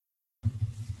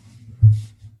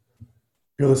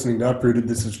You're listening to Uprooted.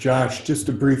 This is Josh. Just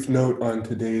a brief note on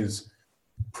today's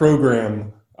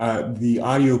program. The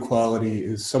audio quality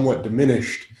is somewhat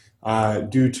diminished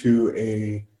due to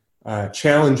a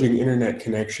challenging internet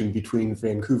connection between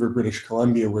Vancouver, British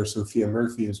Columbia, where Sophia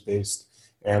Murphy is based,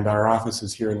 and our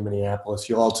offices here in Minneapolis.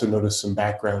 You'll also notice some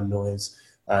background noise.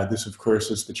 This, of course,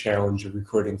 is the challenge of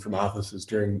recording from offices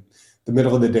during the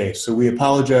middle of the day. So we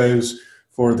apologize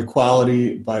for the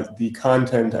quality, but the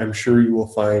content I'm sure you will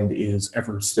find is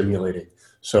ever stimulating.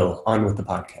 So on with the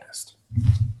podcast.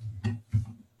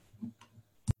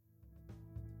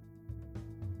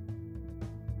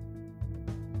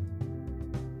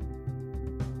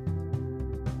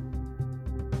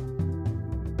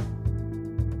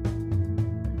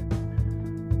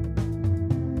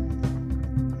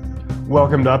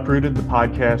 Welcome to Uprooted, the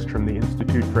podcast from the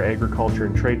Institute for Agriculture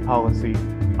and Trade Policy.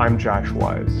 I'm Josh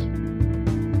Wise.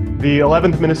 The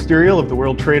 11th Ministerial of the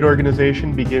World Trade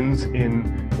Organization begins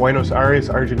in Buenos Aires,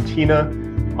 Argentina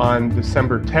on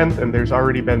December 10th, and there's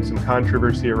already been some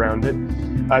controversy around it.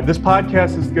 This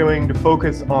podcast is going to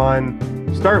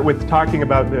start with talking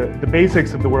about the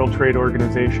basics of the World Trade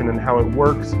Organization and how it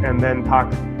works, and then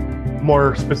talk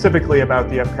more specifically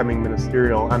about the upcoming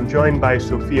ministerial. I'm joined by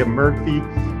Sophia Murphy,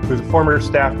 who's a former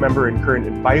staff member and current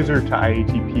advisor to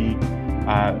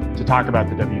IATP, to talk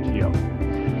about the WTO.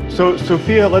 So,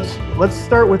 Sophia, let's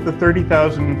start with the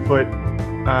 30,000-foot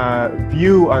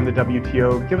view on the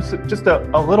WTO. Give us just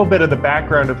a little bit of the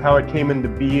background of how it came into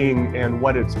being and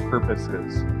what its purpose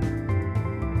is.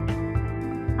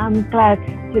 I'm glad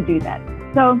to do that.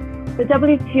 So, the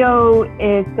WTO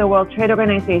is the World Trade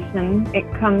Organization. It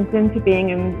comes into being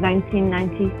in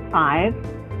 1995,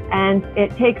 and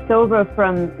it takes over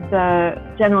from the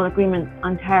General Agreement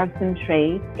on Tariffs and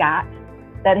Trade, GATT,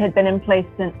 that had been in place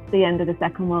since the end of the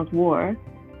Second World War.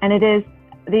 And it is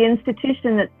the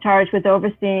institution that's charged with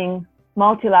overseeing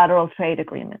multilateral trade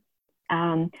agreements.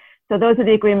 So those are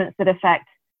the agreements that affect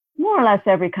more or less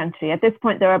every country. At this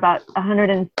point, there are about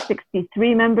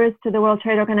 163 members to the World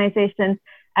Trade Organization,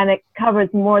 and it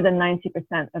covers more than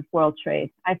 90% of world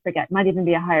trade. I forget, might even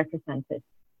be a higher percentage.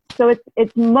 So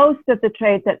it's most of the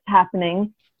trade that's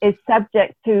happening is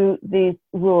subject to these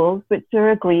rules, which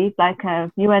are agreed, like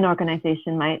a UN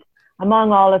organization might,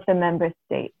 among all of the member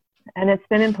states. And it's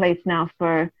been in place now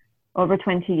for over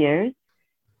 20 years.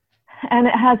 And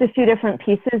it has a few different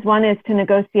pieces. One is to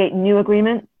negotiate new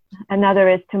agreements. Another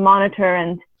is to monitor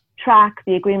and track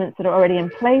the agreements that are already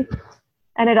in place.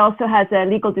 And it also has a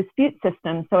legal dispute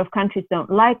system. So if countries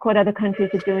don't like what other countries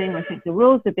are doing or think the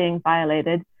rules are being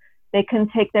violated, they can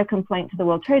take their complaint to the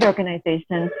World Trade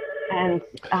Organization, and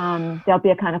there'll be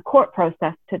a kind of court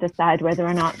process to decide whether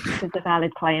or not this is a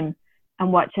valid claim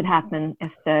and what should happen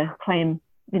if the claim,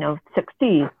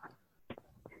 succeeds.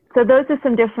 So those are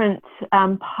some different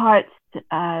parts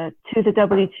to the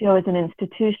WTO as an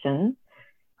institution.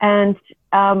 And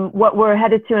what we're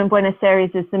headed to in Buenos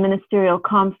Aires is the ministerial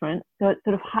conference. So its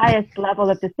sort of highest level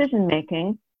of decision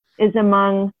making is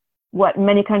among what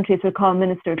many countries would call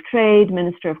Minister of Trade,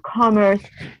 Minister of Commerce.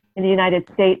 In the United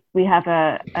States, we have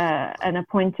an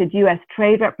appointed U.S.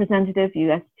 Trade Representative,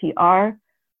 USTR.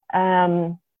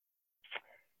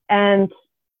 And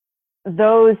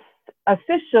those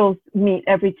officials meet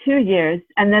every 2 years,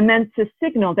 and they're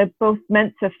both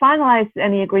meant to finalize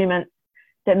any agreements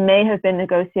that may have been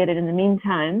negotiated in the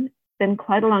meantime. It's been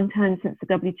quite a long time since the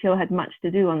WTO had much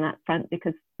to do on that front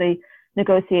because the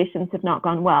negotiations have not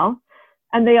gone well.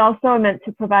 And they also are meant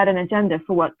to provide an agenda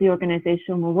for what the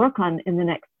organization will work on in the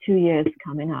next 2 years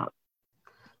coming up.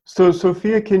 So,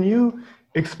 Sophia, can you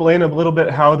explain a little bit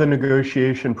how the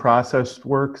negotiation process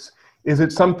works? Is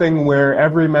it something where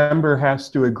every member has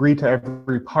to agree to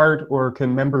every part, or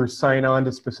can members sign on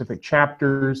to specific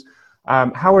chapters?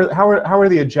 How are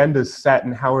the agendas set,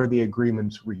 and how are the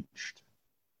agreements reached?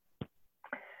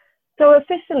 So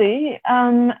officially,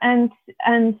 it's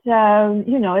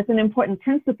an important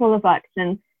principle of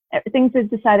action, things are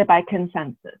decided by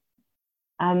consensus.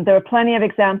 There are plenty of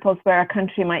examples where a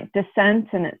country might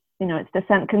dissent, and its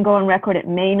dissent can go on record. It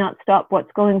may not stop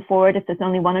what's going forward if there's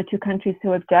only one or two countries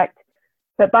who object.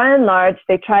 But by and large,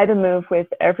 they try to move with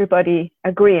everybody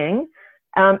agreeing,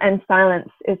 and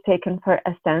silence is taken for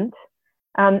assent.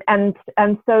 And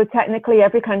so technically,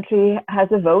 every country has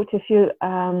a vote if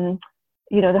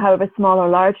however small or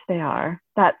large they are.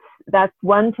 That's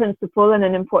one principle, and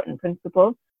an important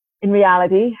principle. In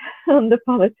reality, the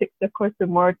politics, of course, are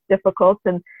more difficult,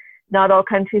 and not all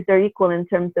countries are equal in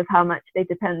terms of how much they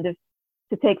depend.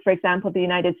 To take, for example, the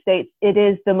United States, it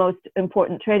is the most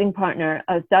important trading partner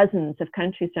of dozens of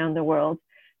countries around the world,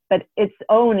 but its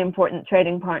own important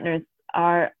trading partners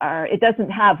are it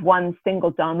doesn't have one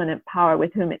single dominant power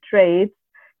with whom it trades.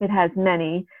 It has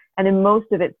many. And in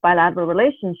most of its bilateral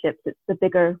relationships, it's the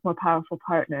bigger, more powerful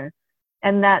partner.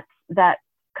 And that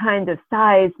kind of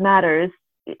size matters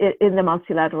in the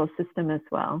multilateral system as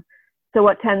well. So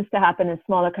what tends to happen is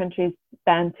smaller countries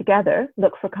band together,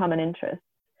 look for common interests.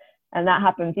 And that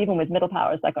happens even with middle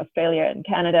powers like Australia and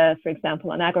Canada, for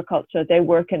example, on agriculture. They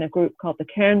work in a group called the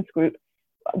Cairns Group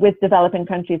with developing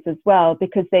countries as well,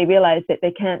 because they realize that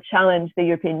they can't challenge the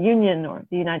European Union or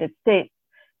the United States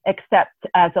except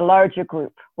as a larger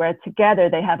group, where together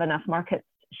they have enough market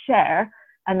share,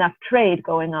 enough trade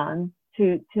going on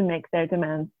to make their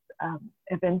demands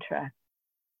of interest.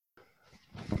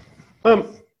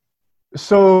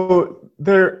 So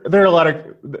there are a lot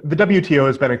of, the WTO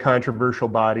has been a controversial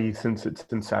body since its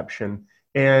inception.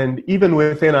 And even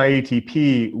within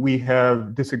IATP, we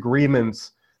have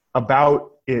disagreements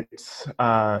about its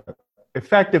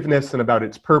effectiveness and about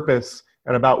its purpose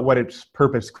and about what its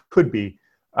purpose could be.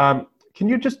 Can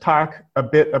you just talk a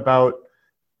bit about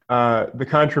the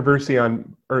controversy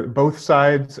on both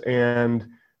sides and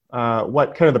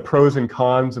what kind of the pros and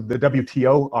cons of the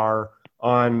WTO are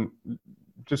on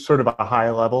just sort of a high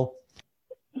level?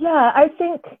 Yeah, I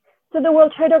think, so the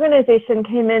World Trade Organization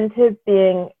came into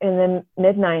being in the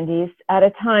mid-90s at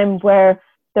a time where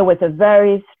there was a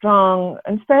very strong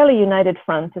and fairly united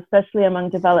front, especially among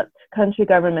developed country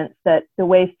governments, that the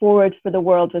way forward for the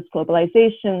world was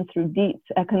globalization through deep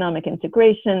economic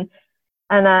integration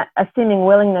and a seeming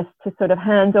willingness to sort of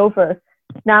hand over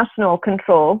national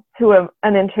control to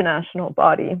an international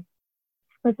body.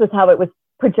 This was how it was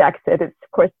projected. It's,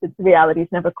 of course, the reality is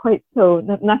never quite so,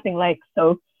 nothing like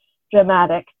so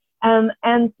dramatic. And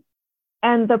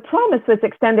the promise was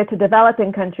extended to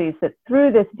developing countries that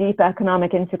through this deep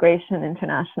economic integration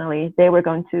internationally, they were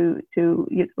going to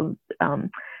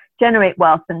generate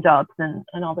wealth and jobs and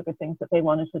all the good things that they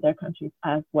wanted for their countries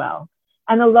as well.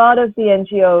 And a lot of the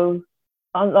NGOs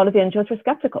were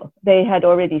skeptical. They had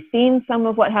already seen some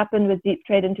of what happened with deep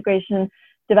trade integration.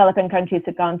 Developing countries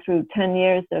had gone through 10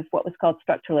 years of what was called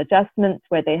structural adjustments,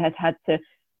 where they had to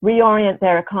reorient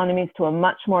their economies to a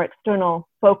much more external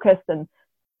focus. And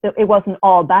it wasn't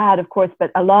all bad, of course,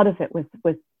 but a lot of it was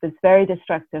very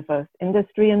destructive of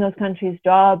industry in those countries,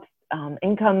 jobs,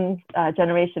 income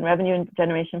generation, revenue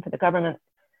generation for the government.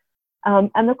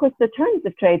 And of course, the terms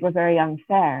of trade were very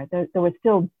unfair. There was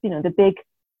still, the big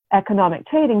economic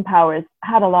trading powers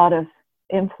had a lot of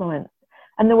influence.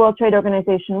 And the World Trade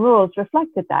Organization rules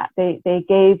reflected that. They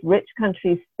gave rich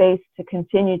countries space to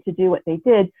continue to do what they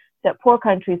did that poor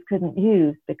countries couldn't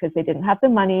use because they didn't have the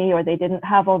money or they didn't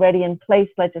have already in place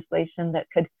legislation that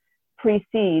could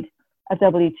precede a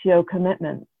WTO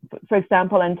commitment. For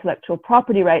example, intellectual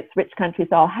property rights, rich countries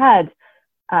all had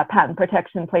patent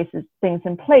protection things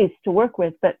in place to work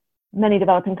with, but many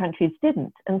developing countries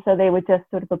didn't. And so they were just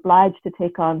sort of obliged to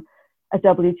take on a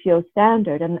WTO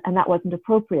standard, and that wasn't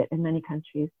appropriate in many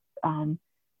countries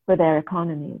for their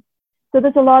economies. So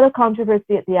there's a lot of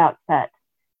controversy at the outset,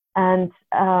 and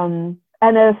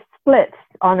a split,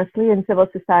 honestly, in civil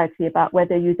society about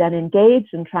whether you then engage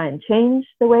and try and change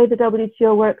the way the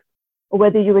WTO works, or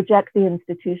whether you reject the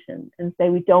institution and say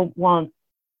we don't want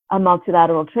a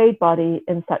multilateral trade body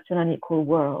in such an unequal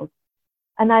world.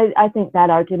 And I think that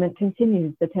argument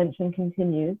continues, the tension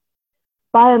continues.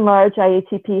 By and large,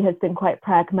 IATP has been quite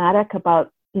pragmatic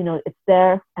about, it's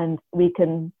there and we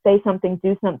can say something,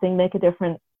 do something, make a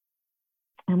difference.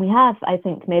 And we have, I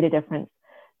think, made a difference,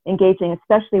 engaging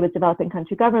especially with developing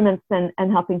country governments and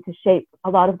helping to shape a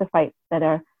lot of the fights that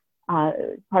are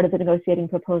part of the negotiating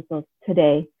proposals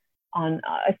today,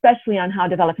 especially on how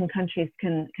developing countries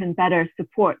can better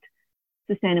support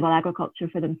sustainable agriculture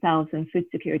for themselves and food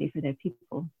security for their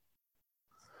people.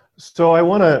 So I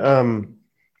want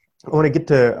to get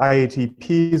to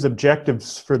IATP's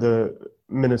objectives for the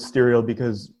ministerial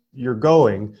because you're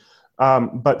going.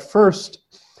 But first,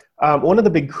 one of the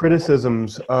big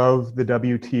criticisms of the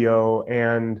WTO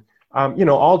and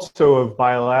also of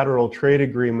bilateral trade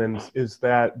agreements is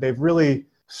that they've really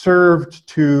served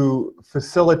to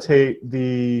facilitate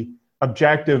the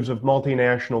objectives of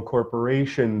multinational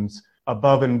corporations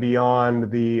above and beyond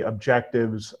the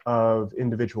objectives of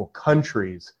individual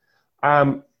countries.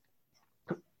 Can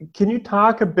you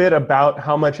talk a bit about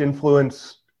how much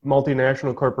influence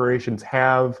multinational corporations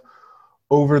have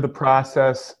over the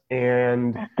process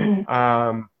and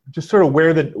just sort of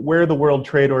where the World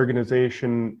Trade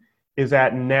Organization is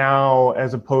at now,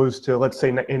 as opposed to, let's say,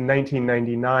 in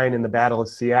 1999 in the Battle of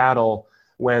Seattle,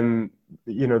 when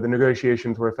the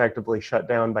negotiations were effectively shut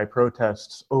down by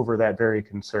protests over that very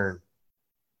concern?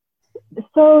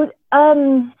 So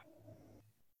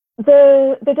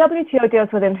The WTO deals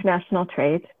with international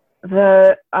trade.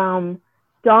 The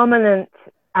dominant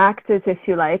actors, if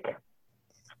you like,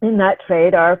 in that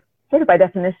trade are sort of by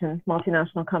definition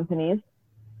multinational companies.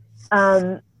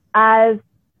 As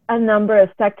a number of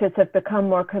sectors have become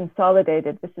more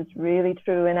consolidated, this is really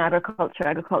true in agriculture,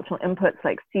 agricultural inputs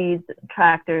like seeds,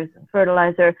 tractors, and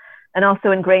fertilizer, and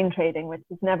also in grain trading, which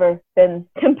has never been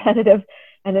competitive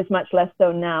and is much less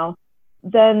so now.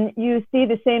 Then you see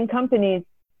the same companies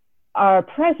are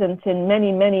present in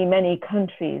many, many, many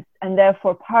countries, and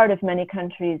therefore part of many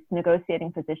countries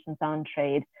negotiating positions on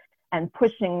trade and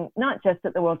pushing not just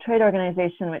at the World Trade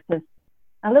Organization, which is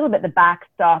a little bit the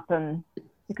backstop, and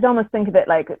you could almost think of it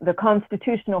like the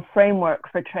constitutional framework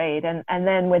for trade. And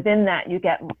then within that, you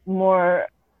get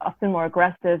often more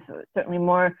aggressive, certainly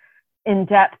more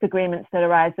in-depth agreements that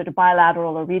arise that are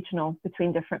bilateral or regional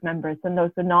between different members. And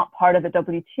those are not part of the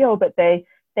WTO, but they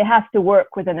have to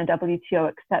work within a WTO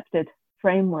accepted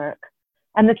framework.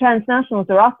 And the transnationals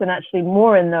are often actually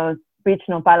more in those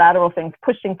regional bilateral things,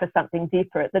 pushing for something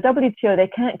deeper. At the WTO, they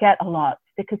can't get a lot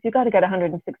because you've got to get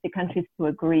 160 countries to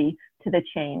agree to the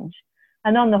change.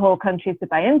 And on the whole, countries are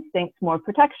by instinct more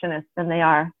protectionist than they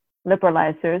are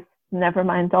liberalizers, never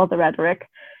mind all the rhetoric.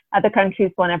 Other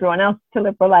countries want everyone else to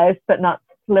liberalize, but not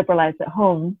to liberalize at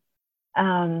home.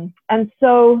 And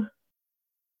so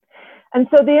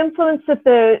the influence of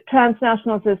the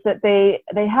transnationals is that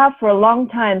they have for a long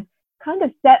time kind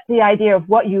of set the idea of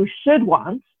what you should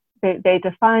want. They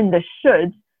define the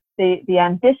should, the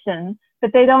ambition,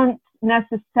 but they don't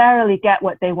necessarily get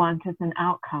what they want as an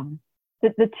outcome.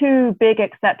 The two big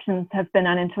exceptions have been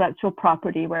on intellectual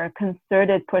property, where a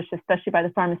concerted push, especially by the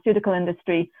pharmaceutical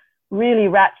industry, really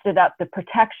ratcheted up the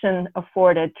protection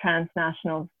afforded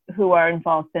transnationals who are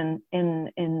involved in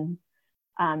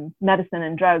medicine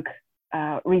and drug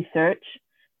research.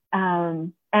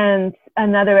 And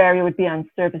another area would be on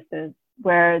services,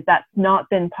 where that's not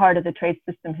been part of the trade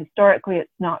system historically.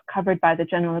 It's not covered by the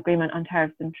General Agreement on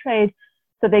Tariffs and Trade.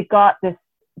 So they got this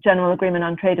General Agreement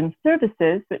on Trade and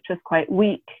Services, which was quite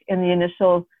weak in the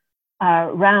initial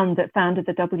round that founded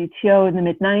the WTO in the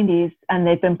mid-90s, and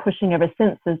they've been pushing ever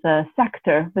since as a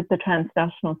sector with the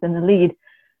transnationals in the lead.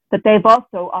 But they've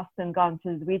also often gone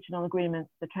to the regional agreements,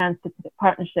 the Trans-Pacific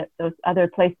Partnership, those other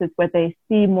places where they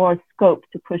see more scope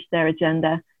to push their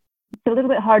agenda. It's a little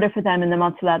bit harder for them in the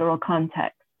multilateral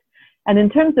context. And in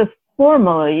terms of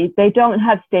formally, they don't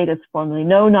have status formally.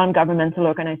 No non-governmental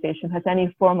organization has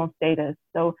any formal status.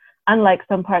 So unlike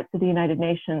some parts of the United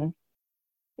Nations,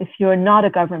 if you're not a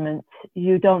government,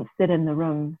 you don't sit in the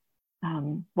room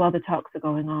while the talks are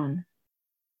going on.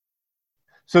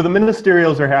 So the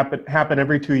ministerials happen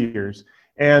every 2 years,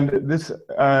 and this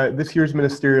year's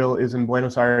ministerial is in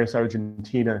Buenos Aires,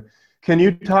 Argentina. Can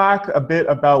you talk a bit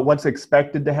about what's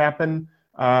expected to happen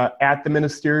at the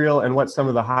ministerial and what some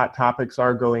of the hot topics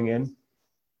are going in?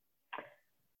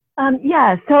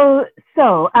 Yeah,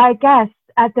 so I guess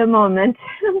at the moment,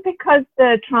 because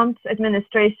the Trump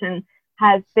administration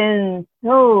has been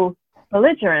so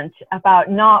belligerent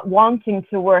about not wanting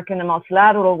to work in a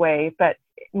multilateral way, but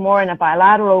more in a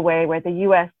bilateral way where the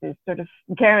US is sort of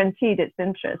guaranteed its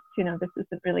interests. You know, this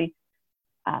isn't really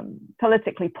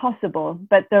politically possible,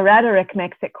 but the rhetoric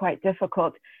makes it quite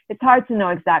difficult. It's hard to know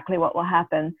exactly what will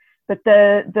happen. But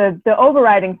the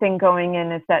overriding thing going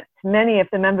in is that many of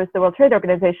the members of the World Trade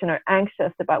Organization are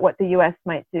anxious about what the US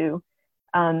might do.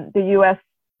 The US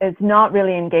is not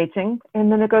really engaging in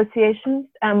the negotiations,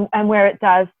 and where it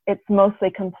does, it's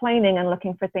mostly complaining and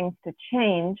looking for things to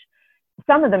change,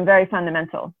 some of them very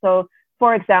fundamental. So,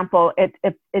 for example,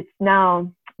 it's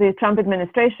now the Trump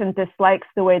administration dislikes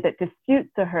the way that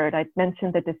disputes are heard. I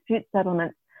mentioned the dispute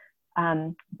settlement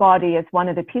body as one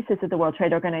of the pieces of the World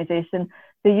Trade Organization.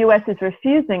 The US is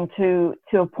refusing to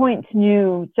appoint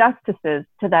new justices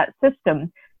to that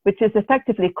system, which is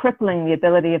effectively crippling the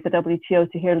ability of the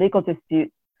WTO to hear legal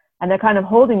disputes. And they're kind of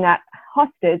holding that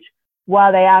hostage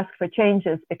while they ask for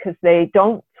changes, because they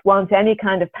don't want any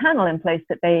kind of panel in place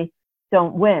that they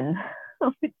don't win,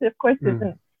 which of course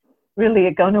isn't really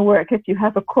going to work if you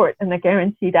have a court and a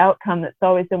guaranteed outcome that's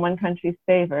always in one country's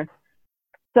favor.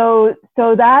 So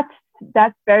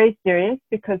that's very serious,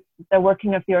 because the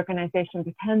working of the organization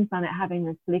depends on it having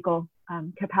this legal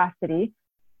capacity.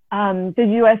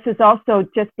 The US has also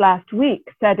just last week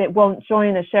said it won't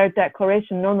join a shared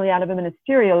declaration. Normally out of a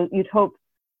ministerial, you'd hope,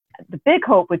 the big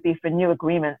hope would be for new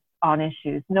agreements on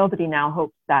issues. Nobody now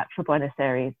hopes that for Buenos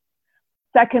Aires.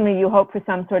 Secondly, you hope for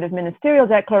some sort of ministerial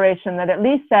declaration that at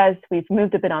least says we've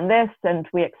moved a bit on this and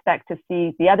we expect to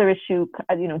see the other issue,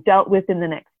 dealt with in the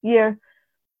next year.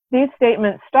 these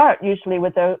statements start usually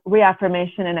with a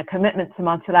reaffirmation and a commitment to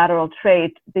multilateral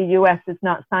trade. The US is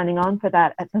not signing on for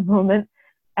that at the moment.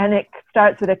 And it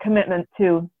starts with a commitment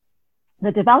to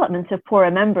the development of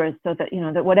poorer members, so that,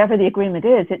 that whatever the agreement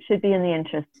is, it should be in the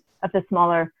interest of the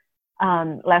smaller,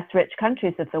 less rich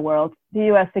countries of the world. The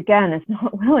US, again, is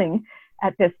not willing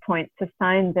at this point to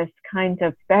sign this kind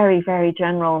of very, very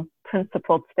general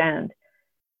principled stand.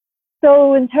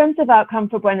 So in terms of outcome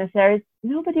for Buenos Aires,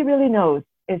 nobody really knows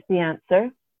is the answer.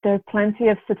 There are plenty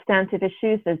of substantive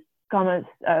issues. There's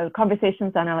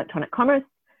conversations on electronic commerce,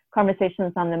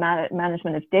 conversations on the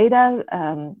management of data,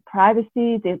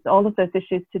 privacy. There's all of those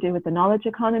issues to do with the knowledge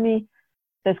economy.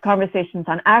 There's conversations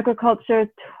on agriculture,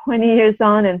 20 years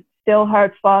on and still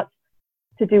hard fought,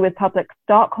 to do with public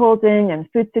stock holding and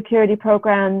food security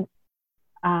programs,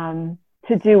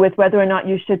 to do with whether or not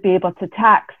you should be able to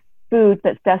tax food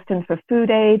that's destined for food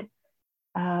aid.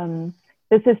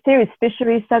 There's a serious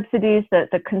fisheries subsidies,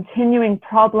 the continuing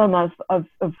problem of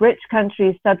rich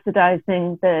countries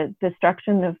subsidizing the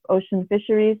destruction of ocean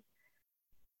fisheries.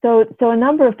 So a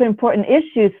number of important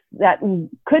issues that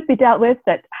could be dealt with,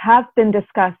 that have been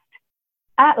discussed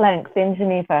at length in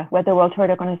Geneva, where the World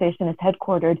Trade Organization is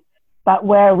headquartered, but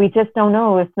where we just don't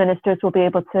know if ministers will be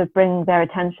able to bring their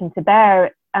attention to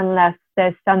bear unless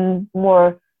there's some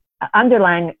more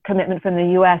underlying commitment from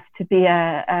the US to be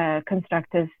a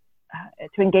constructive,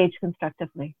 to engage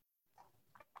constructively.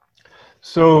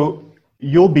 So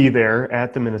you'll be there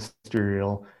at the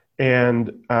ministerial, and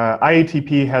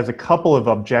IATP has a couple of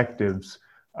objectives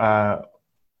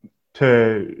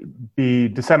to be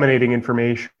disseminating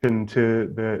information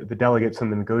to the delegates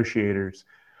and the negotiators.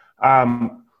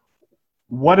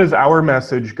 What is our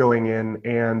message going in,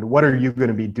 and what are you going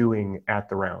to be doing at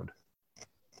the round?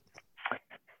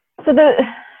 So the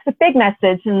big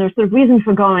message, and there's the reason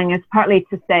for going, is partly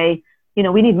to say,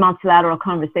 we need multilateral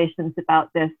conversations about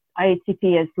this.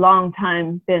 IATP has long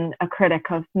time been a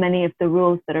critic of many of the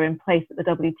rules that are in place at the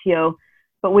WTO,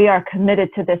 but we are committed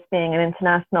to this being an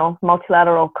international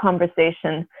multilateral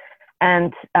conversation,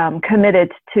 and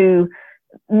committed to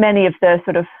many of the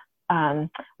sort of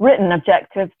written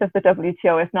objectives of the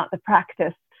WTO, if not the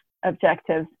practiced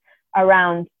objectives,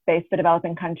 around space for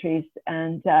developing countries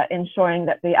and ensuring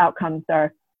that the outcomes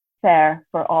are fair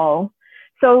for all.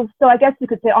 So I guess you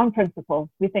could say, on principle,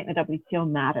 we think the WTO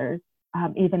matters,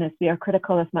 even as we are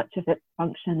critical of much of its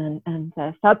function and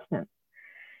substance.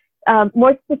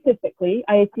 More specifically,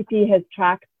 IATP has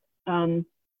tracked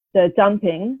the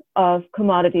dumping of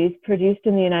commodities produced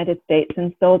in the United States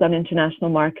and sold on international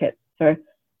markets for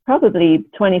probably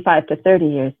 25 to 30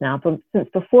 years now, since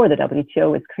before the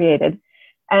WTO was created.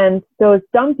 And those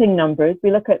dumping numbers,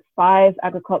 we look at 5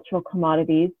 agricultural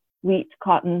commodities: wheat,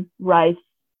 cotton, rice,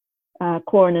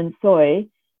 corn, and soy.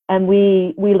 And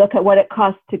we look at what it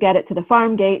costs to get it to the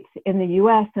farm gates in the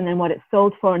US, and then what it's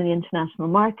sold for in the international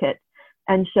market,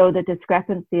 and show the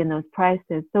discrepancy in those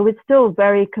prices. So we're still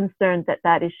very concerned that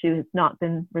that issue has not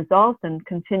been resolved and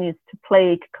continues to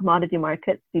plague commodity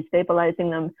markets,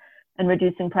 destabilizing them and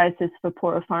reducing prices for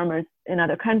poorer farmers in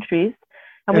other countries.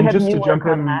 And we have new work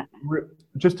on that.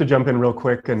 Just to jump in real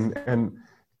quick and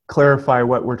clarify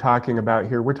what we're talking about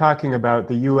here. We're talking about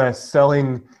the U.S.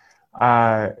 selling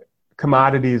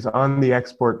commodities on the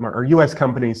export market, or U.S.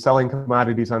 companies selling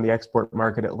commodities on the export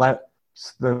market at less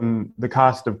than the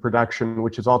cost of production,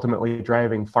 which is ultimately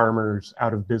driving farmers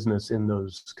out of business in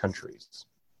those countries.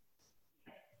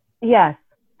 Yes,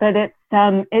 but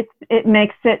it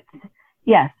makes it,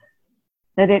 yes,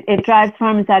 that it drives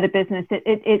farmers out of business.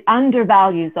 It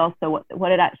undervalues also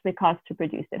what it actually costs to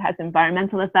produce. It has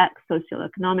environmental effects,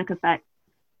 socioeconomic effects.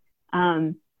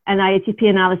 And IATP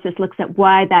analysis looks at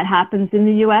why that happens in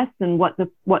the US and what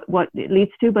it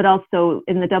leads to, but also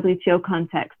in the WTO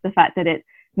context, the fact that it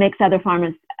makes other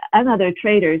farmers and other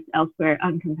traders elsewhere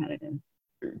uncompetitive.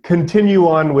 Continue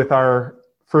on with our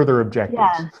further objectives.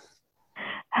 Yeah.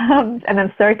 And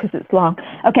I'm sorry because it's long.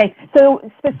 Okay, so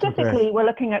specifically we're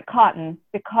looking at cotton,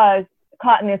 because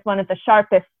cotton is one of the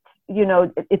sharpest,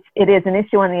 it is an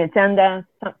issue on the agenda.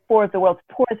 4 of the world's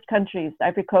poorest countries,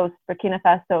 Ivory Coast, Burkina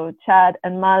Faso, Chad,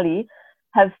 and Mali,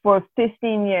 have for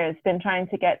 15 years been trying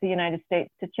to get the United States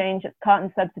to change its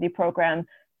cotton subsidy program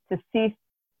to cease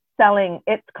selling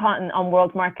its cotton on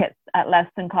world markets at less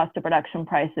than cost of production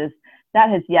prices. That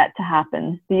has yet to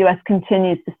happen. The US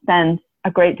continues to spend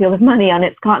a great deal of money on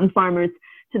its cotton farmers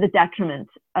to the detriment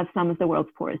of some of the world's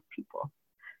poorest people.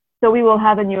 So we will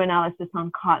have a new analysis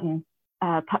on cotton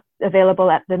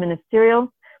available at the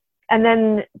ministerial. And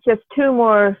then just 2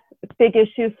 more big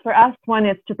issues for us. One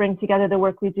is to bring together the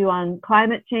work we do on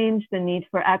climate change, the need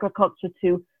for agriculture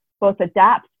to both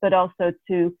adapt, but also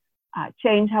to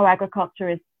change how agriculture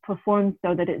is performed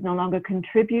so that it no longer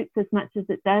contributes as much as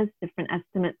it does. Different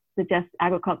estimates suggest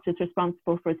agriculture is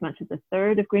responsible for as much as a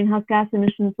third of greenhouse gas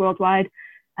emissions worldwide.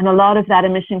 And a lot of that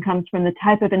emission comes from the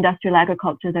type of industrial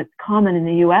agriculture that's common in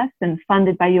the US and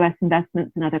funded by US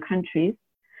investments in other countries.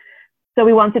 So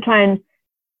we want to try and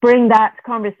bring that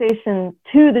conversation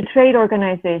to the trade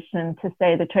organization to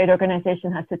say the trade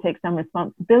organization has to take some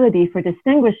responsibility for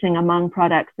distinguishing among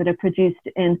products that are produced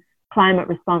in climate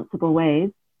responsible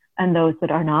ways and those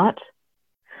that are not.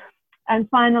 And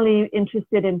finally,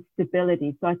 interested in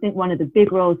stability. So I think one of the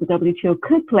big roles the WTO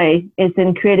could play is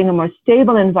in creating a more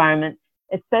stable environment,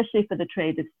 especially for the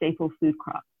trade of staple food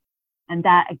crops. And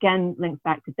that again links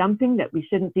back to dumping, that we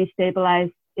shouldn't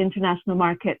destabilize international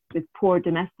markets with poor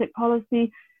domestic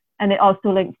policy. And it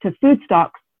also links to food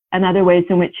stocks and other ways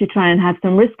in which you try and have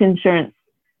some risk insurance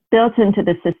built into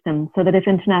the system so that if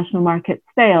international markets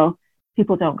fail,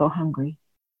 people don't go hungry.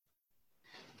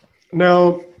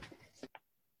 Now,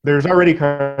 there's already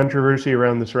controversy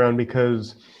around this round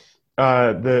because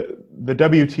the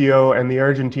WTO and the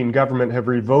Argentine government have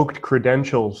revoked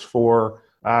credentials for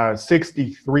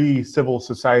 63 civil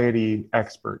society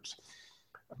experts.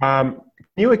 Can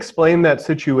you explain that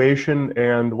situation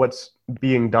and what's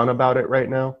being done about it right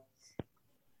now?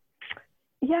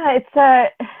 Yeah,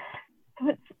 it's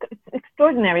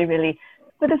extraordinary, really.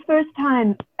 For the first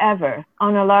time ever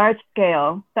on a large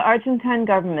scale, the Argentine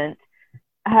government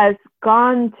has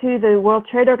gone to the World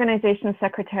Trade Organization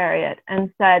Secretariat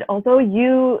and said, although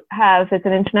you have, as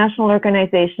an international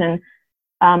organization,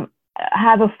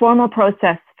 have a formal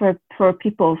process for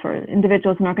people, for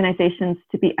individuals and organizations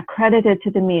to be accredited to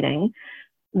the meeting,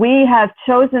 we have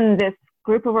chosen this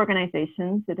group of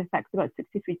organizations. It affects about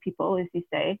 63 people, as you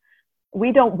say.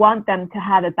 We don't want them to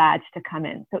have a badge to come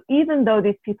in. So even though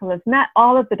these people have met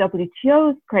all of the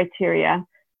WTO's criteria,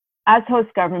 as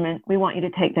host government, we want you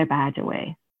to take their badge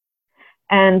away.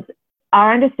 And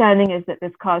our understanding is that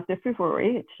this caused a furore.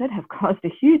 It should have caused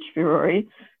a huge furore,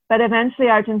 but eventually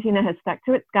Argentina has stuck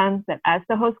to its guns that as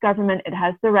the host government, it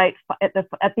has the right at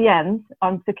the end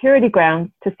on security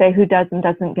grounds to say who does and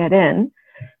doesn't get in.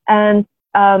 And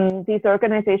these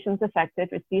organizations affected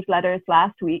received letters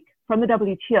last week from the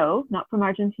WTO, not from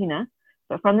Argentina,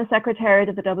 but from the Secretariat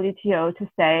of the WTO to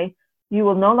say, you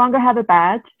will no longer have a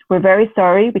badge. We're very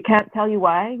sorry. We can't tell you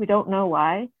why. We don't know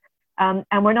why. And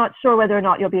we're not sure whether or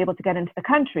not you'll be able to get into the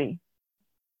country.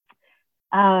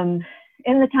 In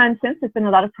the time since, there's been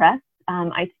a lot of press.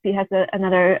 IATP has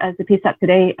a piece up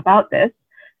today about this.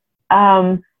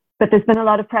 But there's been a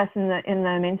lot of press in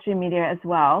the mainstream media as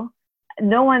well.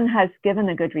 No one has given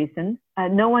a good reason.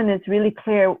 No one is really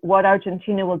clear what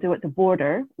Argentina will do at the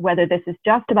border, whether this is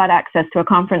just about access to a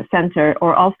conference center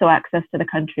or also access to the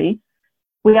country.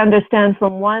 We understand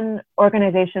from one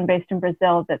organization based in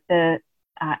Brazil that the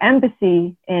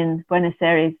embassy in Buenos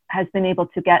Aires has been able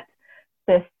to get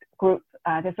this group,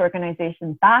 this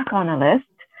organization back on a list,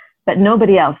 but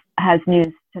nobody else has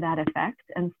news to that effect.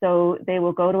 And so they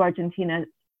will go to Argentina,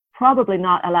 probably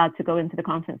not allowed to go into the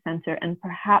conference center and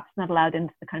perhaps not allowed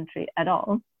into the country at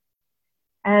all.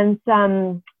 And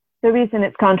the reason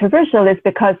it's controversial is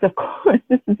because, of course,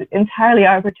 this is entirely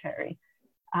arbitrary.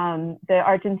 The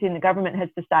Argentine government has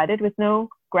decided with no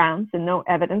grounds and no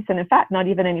evidence, and in fact, not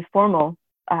even any formal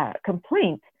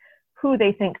complaint, who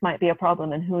they think might be a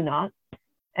problem and who not.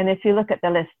 And if you look at the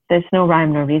list, there's no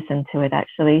rhyme nor reason to it,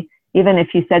 actually. Even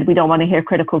if you said we don't want to hear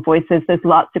critical voices, there's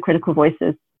lots of critical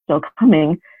voices still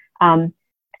coming. And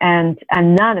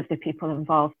none of the people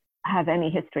involved have any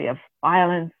history of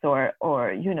violence or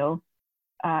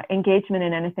engagement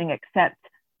in anything except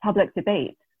public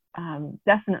debate.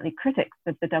 Definitely critics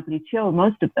of the WTO,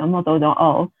 most of them, although not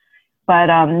all, but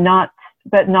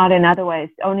not in other ways,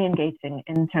 only engaging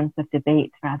in terms of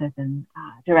debate rather than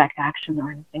direct action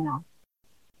or anything else.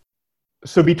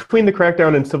 So between the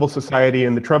crackdown in civil society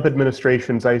and the Trump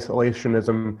administration's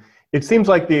isolationism, it seems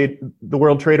like the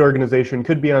World Trade Organization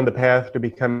could be on the path to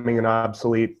becoming an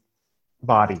obsolete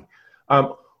body.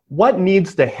 What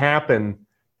needs to happen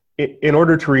in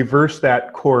order to reverse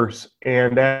that course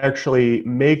and actually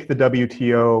make the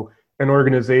WTO an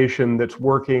organization that's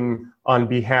working on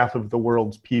behalf of the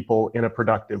world's people in a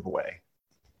productive way?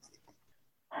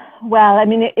 Well, I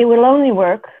mean, it will only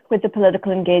work with the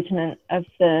political engagement of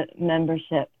the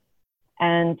membership.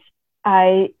 And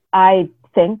I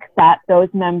think that those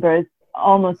members,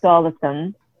 almost all of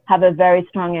them, have a very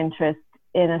strong interest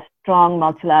in a strong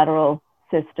multilateral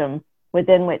system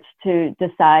within which to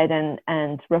decide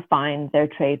and refine their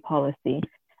trade policy.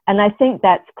 And I think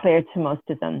that's clear to most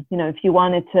of them. You know, if you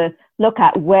wanted to look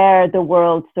at where the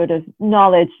world's sort of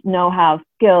knowledge, know-how,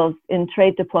 skills in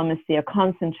trade diplomacy are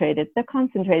concentrated, they're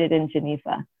concentrated in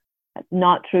Geneva. That's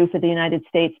not true for the United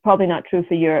States, probably not true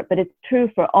for Europe, but it's true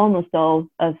for almost all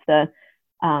of the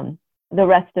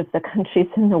rest of the countries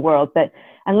in the world. But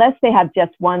unless they have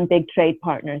just one big trade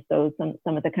partner, so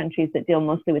some of the countries that deal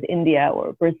mostly with India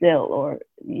or Brazil, or,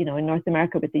 you know, in North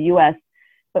America with the US,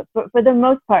 but for the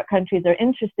most part, countries are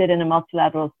interested in a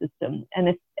multilateral system,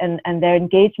 and their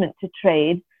engagement to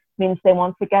trade means they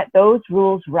want to get those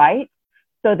rules right,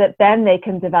 so that then they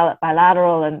can develop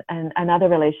bilateral and other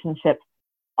relationships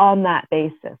on that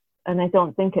basis. And I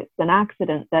don't think it's an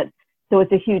accident that there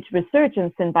was a huge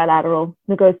resurgence in bilateral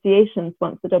negotiations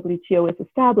once the WTO was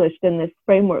established and this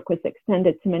framework was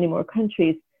extended to many more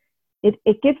countries.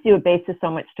 It gives you a basis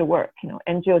on which to work. You know,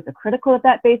 NGOs are critical of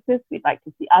that basis. We'd like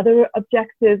to see other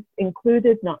objectives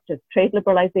included, not just trade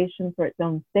liberalization for its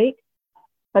own sake.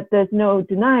 But there's no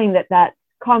denying that that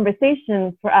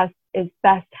conversation for us is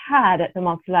best had at the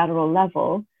multilateral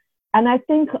level. And I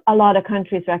think a lot of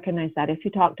countries recognize that. If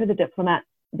you talk to the diplomats,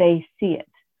 they see it.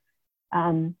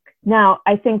 Now,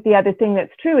 I think the other thing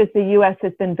that's true is the US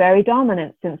has been very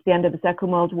dominant since the end of the Second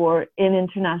World War in the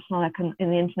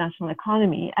international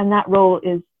economy, and that role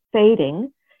is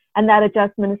fading, and that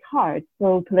adjustment is hard.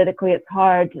 So politically, it's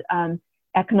hard.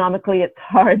 Economically, it's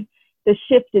hard. The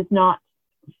shift is not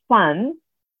fun,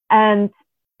 and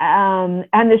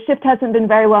the shift hasn't been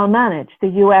very well managed.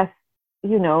 The US,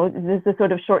 you know, this is a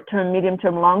sort of short-term,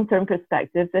 medium-term, long-term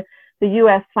perspective. The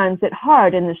US finds it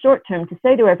hard in the short term to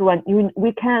say to everyone,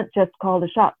 we can't just call the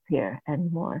shots here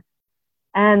anymore.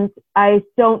 And I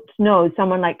don't know,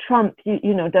 someone like Trump,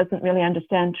 you know, doesn't really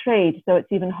understand trade. So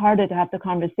it's even harder to have the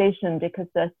conversation because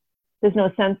there's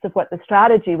no sense of what the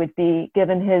strategy would be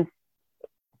given his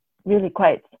really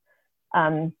quite,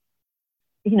 you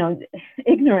know,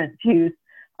 ignorant views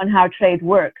on how trade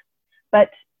works.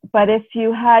 But if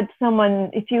you had an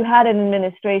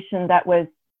administration that was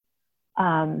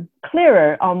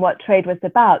clearer on what trade was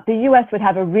about, the US would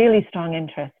have a really strong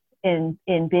interest in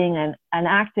being an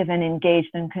active and engaged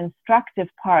and constructive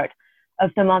part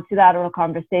of the multilateral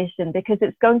conversation, because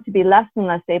it's going to be less and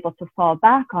less able to fall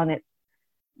back on its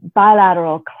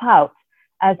bilateral clout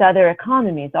as other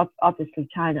economies, obviously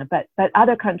China, but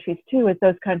other countries too, as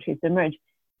those countries emerge.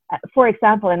 For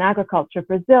example, in agriculture,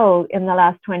 Brazil in the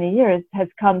last 20 years has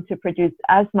come to produce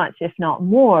as much, if not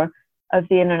more, of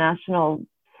the international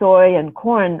soy and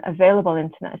corn available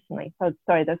internationally. So,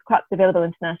 sorry, those crops available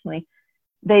internationally.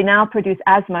 They now produce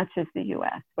as much as the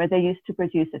US, where they used to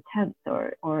produce a tenth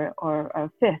or a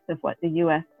fifth of what the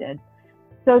US did.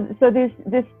 So this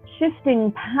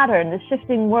shifting pattern, this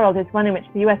shifting world is one in which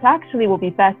the US actually will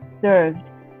be best served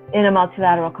in a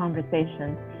multilateral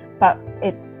conversation. But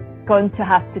it's going to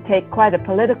have to take quite a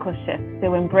political shift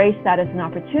to embrace that as an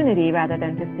opportunity rather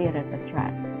than to see it as a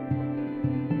threat.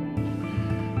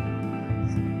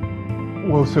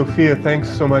 Well, Sophia, thanks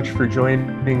so much for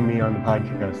joining me on the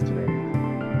podcast today.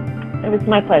 It was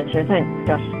my pleasure. Thanks,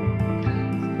 Josh.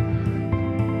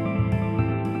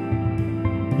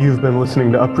 You've been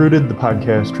listening to Uprooted, the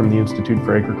podcast from the Institute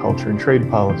for Agriculture and Trade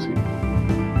Policy.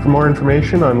 For more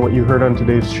information on what you heard on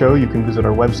today's show, you can visit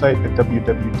our website at www.iatp.org,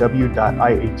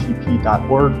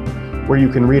 where you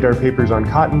can read our papers on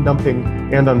cotton dumping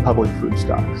and on public food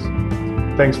stocks.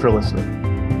 Thanks for listening.